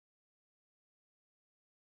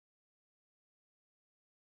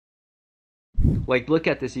Like, look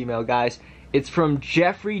at this email, guys. It's from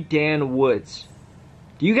Jeffrey Dan Woods.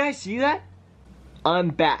 Do you guys see that? I'm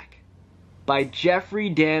back. By Jeffrey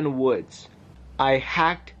Dan Woods. I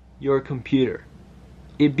hacked your computer.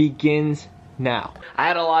 It begins now. I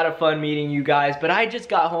had a lot of fun meeting you guys, but I just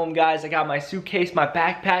got home, guys. I got my suitcase, my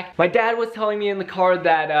backpack. My dad was telling me in the car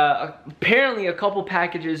that apparently a couple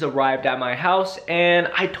packages arrived at my house,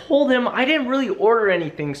 and I told him I didn't really order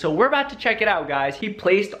anything, so we're about to check it out, guys. He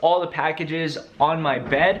placed all the packages on my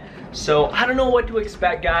bed, so I don't know what to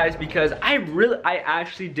expect, guys, because I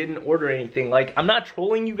actually didn't order anything. Like, I'm not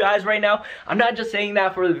trolling you guys right now. I'm not just saying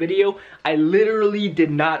that for the video. I literally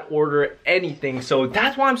did not order anything, so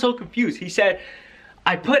that's why I'm so confused. He said,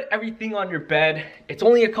 I put everything on your bed. It's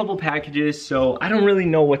only a couple packages, so I don't really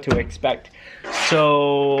know what to expect.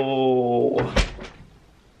 So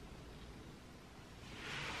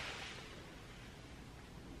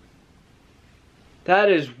that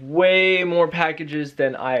is way more packages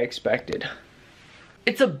than I expected.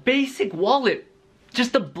 It's a basic wallet.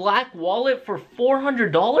 Just a black wallet for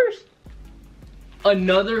 $400?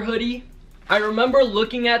 Another hoodie. I remember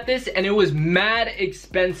looking at this and it was mad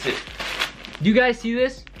expensive. Do you guys see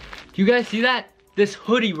this? Do you guys see that? This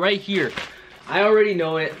hoodie right here. I already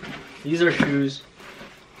know it. These are shoes.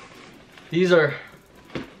 These are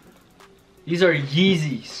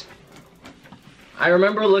Yeezys. I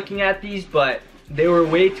remember looking at these, but they were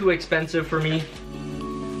way too expensive for me.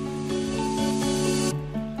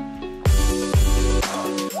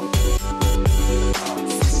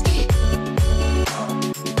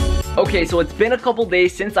 Okay, so it's been a couple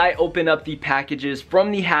days since I opened up the packages from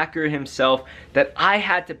the hacker himself that I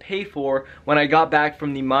had to pay for when I got back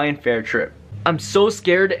from the Mine Fair trip. I'm so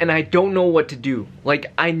scared and I don't know what to do.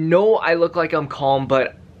 Like, I know I look like I'm calm,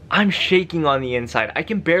 but I'm shaking on the inside. I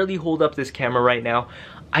can barely hold up this camera right now.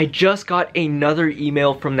 I just got another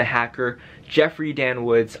email from the hacker, Jeffrey Dan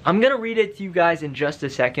Woods. I'm gonna read it to you guys in just a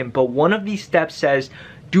second, but one of these steps says,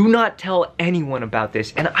 do not tell anyone about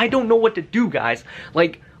this. And I don't know what to do, guys.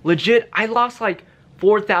 Like, legit, I lost like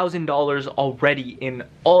 $4,000 already in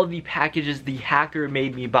all the packages the hacker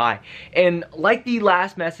made me buy. And like the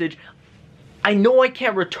last message, I know I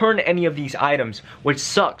can't return any of these items, which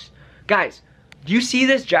sucks. Guys, do you see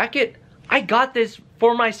this jacket? I got this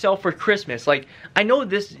for myself for Christmas. Like, I know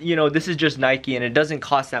this, you know, this is just Nike and it doesn't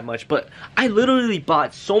cost that much, but I literally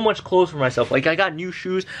bought so much clothes for myself. Like, I got new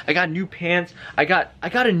shoes, I got new pants, I got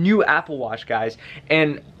a new Apple Watch, guys,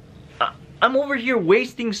 and I'm over here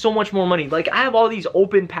wasting so much more money. Like, I have all these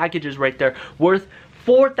open packages right there worth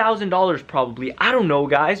 $4,000 probably. I don't know,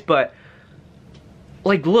 guys, but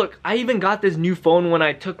like, look, I even got this new phone when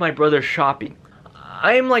I took my brother shopping.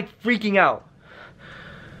 I am like freaking out.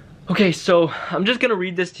 Okay, so I'm just gonna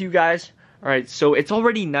read this to you guys. Alright, so it's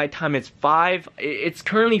already nighttime. It's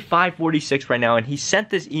currently 5:46 right now, and he sent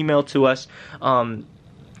this email to us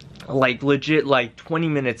like legit like 20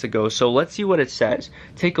 minutes ago. So let's see what it says.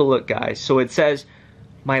 Take a look, guys. So it says,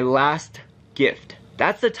 my last gift.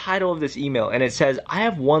 That's the title of this email, and it says, I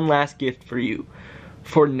have one last gift for you.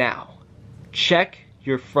 For now, check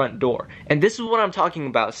your front door. And this is what I'm talking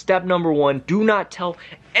about. Step number 1, do not tell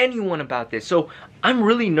anyone about this. So I'm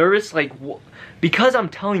really nervous, like, because I'm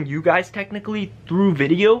telling you guys technically through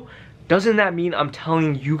video, doesn't that mean I'm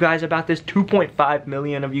telling you guys about this? 2.5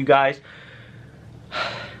 million of you guys.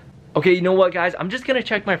 Okay, you know what, guys? I'm just gonna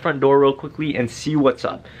check my front door real quickly and see what's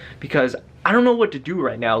up, because I don't know what to do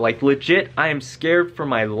right now. Like, legit, I am scared for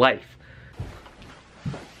my life.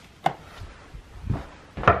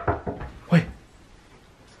 Wait.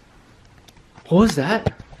 What was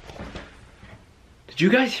that? Did you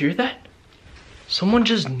guys hear that? Someone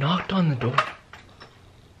just knocked on the door.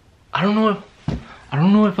 I don't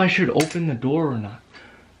know if I should open the door or not.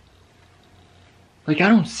 Like, I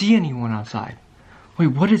don't see anyone outside. Wait,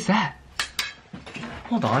 what is that?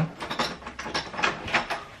 Hold on.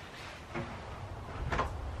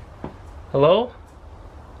 Hello?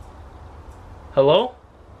 Hello?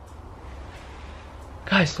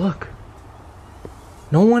 Guys, look.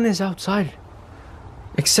 No one is outside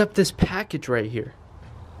except this package right here.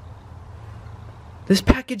 This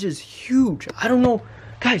package is huge. I don't know.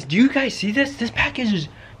 Guys, do you guys see this? This package is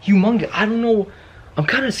humongous. I don't know. I'm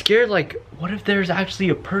kind of scared. Like, what if there's actually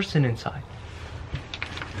a person inside?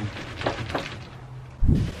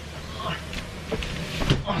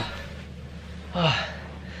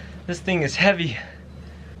 This thing is heavy.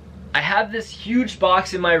 I have this huge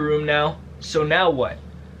box in my room now. So now what?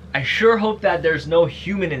 I sure hope that there's no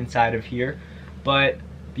human inside of here. But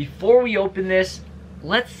before we open this,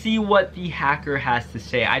 let's see what the hacker has to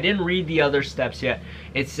say. I didn't read the other steps yet.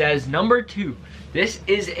 It says, number 2, this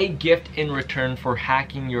is a gift in return for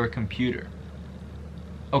hacking your computer.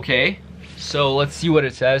 Okay, so let's see what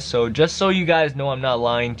it says. So just so you guys know I'm not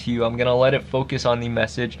lying to you, I'm gonna let it focus on the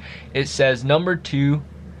message. It says, number 2,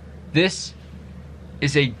 this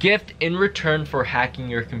is a gift in return for hacking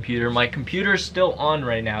your computer. My computer is still on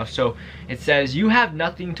right now, so it says you have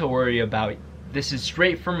nothing to worry about. This is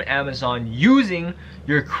straight from Amazon using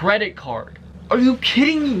your credit card. Are you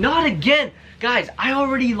kidding me? Not again. Guys, I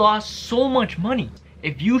already lost so much money.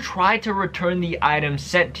 If you try to return the item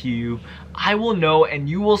sent to you, I will know and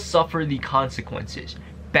you will suffer the consequences.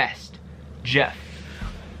 Best, Jeff.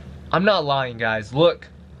 I'm not lying, guys. Look,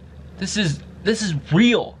 this is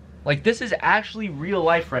real. Like, this is actually real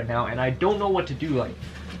life right now, and I don't know what to do. Like,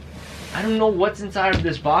 I don't know what's inside of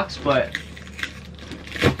this box, but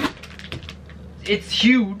it's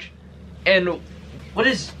huge. And what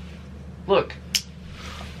is, look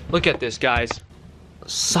at this, guys.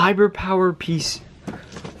 Cyber power PC.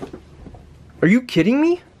 Are you kidding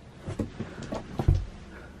me?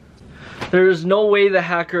 There's no way the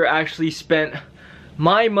hacker actually spent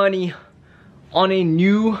my money on a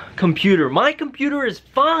new computer. My computer is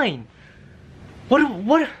fine.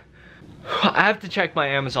 What? I have to check my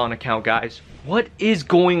Amazon account, guys. What is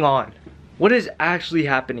going on? What is actually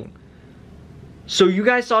happening? So you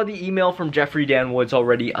guys saw the email from Jeffrey Dan Woods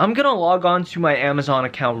already. I'm gonna log on to my Amazon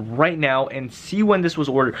account right now and see when this was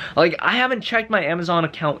ordered. Like, I haven't checked my Amazon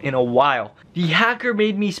account in a while. The hacker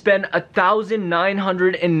made me spend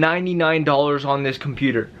 $1,999 on this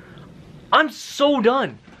computer. I'm so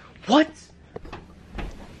done. What?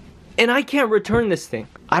 And I can't return this thing.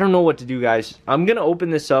 I don't know what to do, guys. I'm gonna open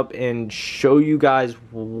this up and show you guys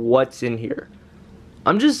what's in here.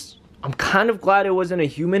 I'm kind of glad it wasn't a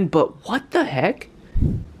human, but what the heck?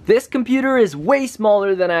 This computer is way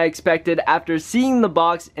smaller than I expected after seeing the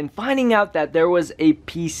box and finding out that there was a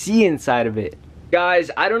PC inside of it. Guys,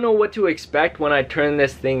 I don't know what to expect when I turn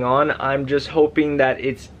this thing on. I'm just hoping that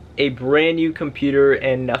it's a brand new computer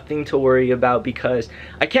and nothing to worry about, because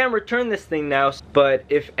I can't return this thing now. But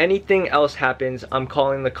if anything else happens, I'm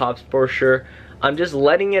calling the cops for sure. I'm just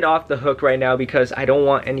letting it off the hook right now because I don't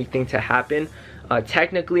want anything to happen.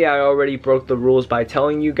 Technically, I already broke the rules by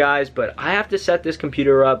telling you guys, but I have to set this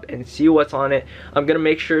computer up and see what's on it. I'm gonna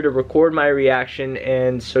make sure to record my reaction,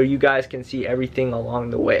 and so you guys can see everything along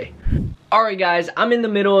the way. Alright guys, I'm in the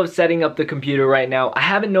middle of setting up the computer right now. I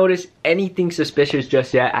haven't noticed anything suspicious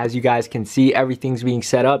just yet. As you guys can see, everything's being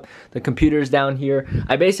set up. The computer's down here.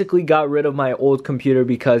 I basically got rid of my old computer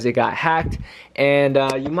because it got hacked. And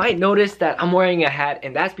you might notice that I'm wearing a hat,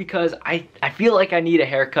 and that's because I feel like I need a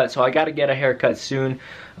haircut. So I gotta get a haircut soon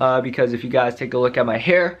because if you guys take a look at my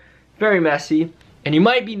hair, very messy. And you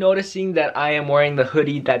might be noticing that I am wearing the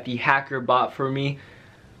hoodie that the hacker bought for me.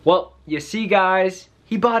 Well, you see guys,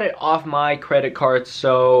 he bought it off my credit card,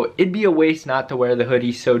 so it'd be a waste not to wear the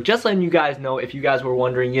hoodie. So just letting you guys know, if you guys were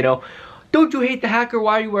wondering, you know, don't you hate the hacker?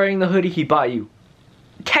 Why are you wearing the hoodie he bought you?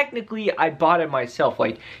 Technically, I bought it myself.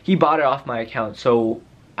 Like, he bought it off my account. So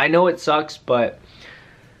I know it sucks, but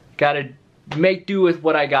gotta make do with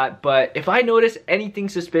what I got. But if I notice anything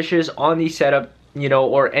suspicious on the setup, you know,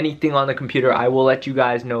 or anything on the computer, I will let you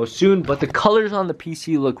guys know soon. But the colors on the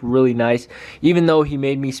PC look really nice, even though he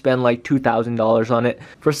made me spend like $2,000 on it.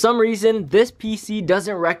 For some reason, this PC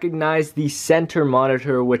doesn't recognize the center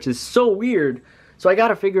monitor, which is so weird. So I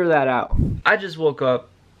gotta figure that out. I just woke up,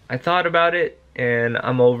 I thought about it, and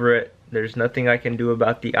I'm over it. There's nothing I can do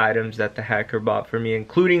about the items that the hacker bought for me,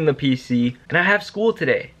 including the PC. And I have school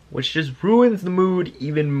today, which just ruins the mood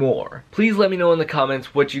even more. Please let me know in the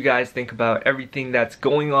comments what you guys think about everything that's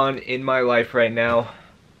going on in my life right now.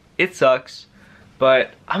 It sucks,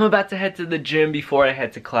 but I'm about to head to the gym before I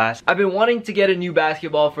head to class. I've been wanting to get a new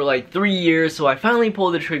basketball for like 3 years, so I finally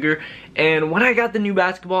pulled the trigger. And when I got the new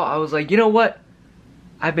basketball, I was like, you know what?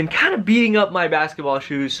 I've been kind of beating up my basketball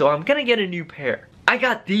shoes, so I'm gonna get a new pair. I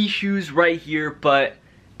got these shoes right here, but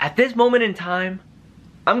at this moment in time,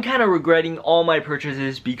 I'm kind of regretting all my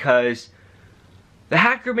purchases because the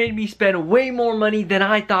hacker made me spend way more money than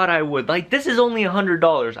I thought I would. Like, this is only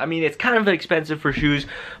 $100. I mean, it's kind of expensive for shoes,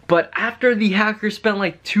 but after the hacker spent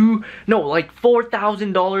like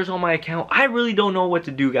 $4,000 on my account, I really don't know what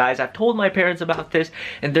to do, guys. I've told my parents about this,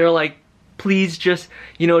 and they're like, please just,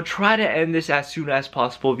 you know, try to end this as soon as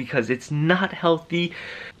possible because it's not healthy.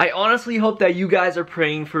 I honestly hope that you guys are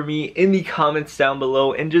praying for me in the comments down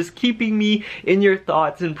below and just keeping me in your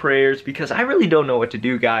thoughts and prayers because I really don't know what to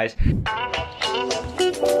do, guys.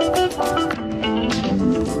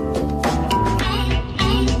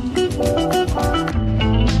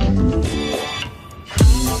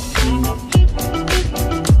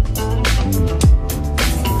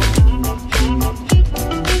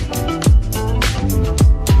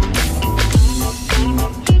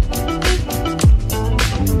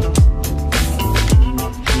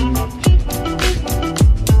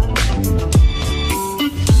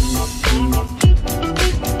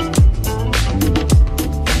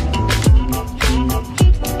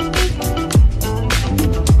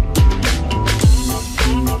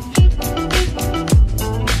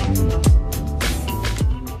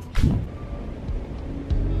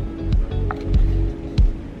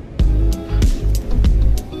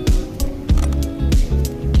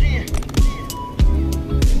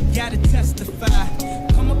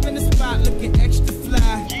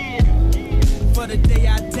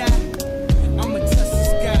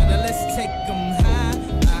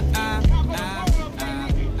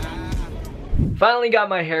 Finally got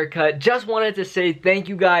my hair cut. Just wanted to say thank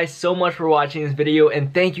you guys so much for watching this video,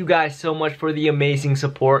 and thank you guys so much for the amazing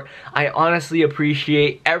support. I honestly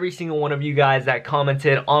appreciate every single one of you guys that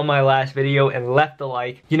commented on my last video and left a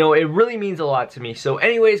like. You know, it really means a lot to me. So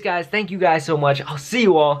anyways guys, thank you guys so much. I'll see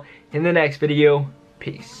you all in the next video.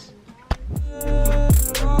 Peace.